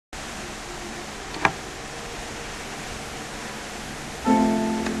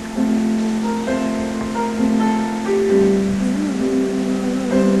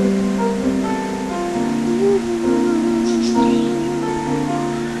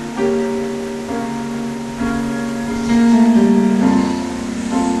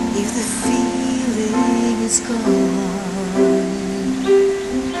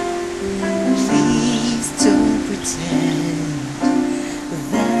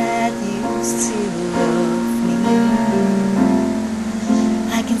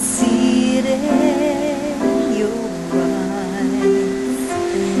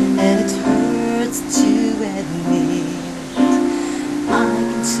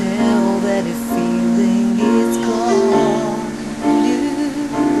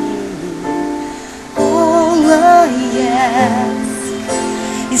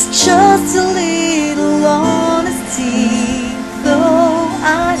just a little honesty. Though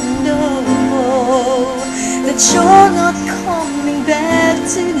I know that you're not coming back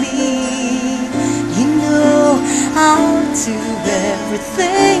to me, you know I'll do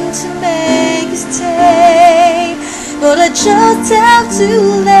everything to make you stay, but I just have to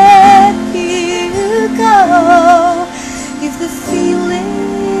let you go if the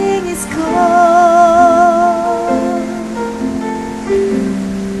feeling is gone.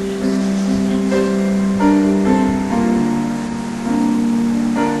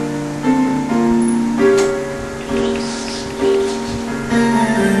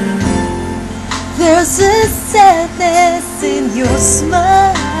 There's a sadness in your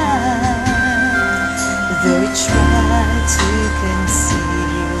smile, though you try to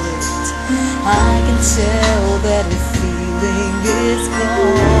conceal it. I can tell that the feeling is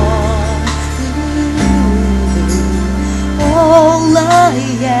gone. All I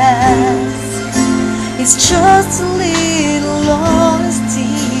ask is just a little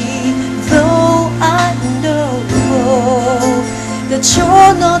honesty, though I know that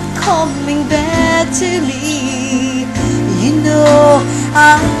you're not coming back to me. You know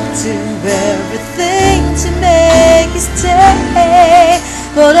I'll do everything to make you stay,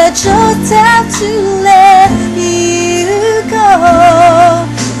 but I just have to let you go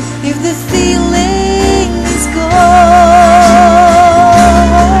if the feeling is gone.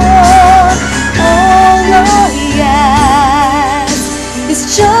 All I ask is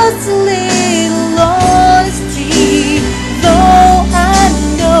just a little honesty, though I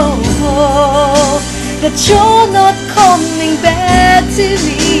know that you're not coming back to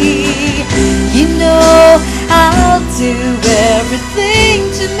me. You know I'll do everything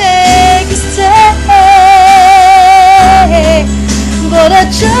to make you stay, but I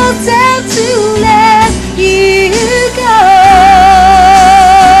just have to let you go.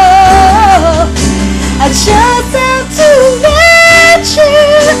 I just have to let you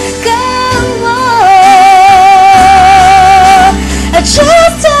go. I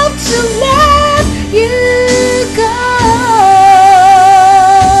just have to let you go.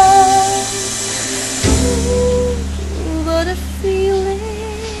 But the feeling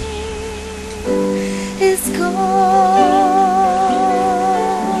is gone.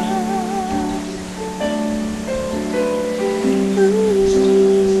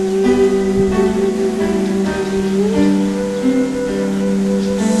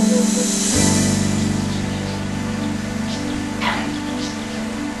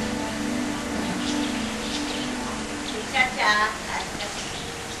 Cha cha.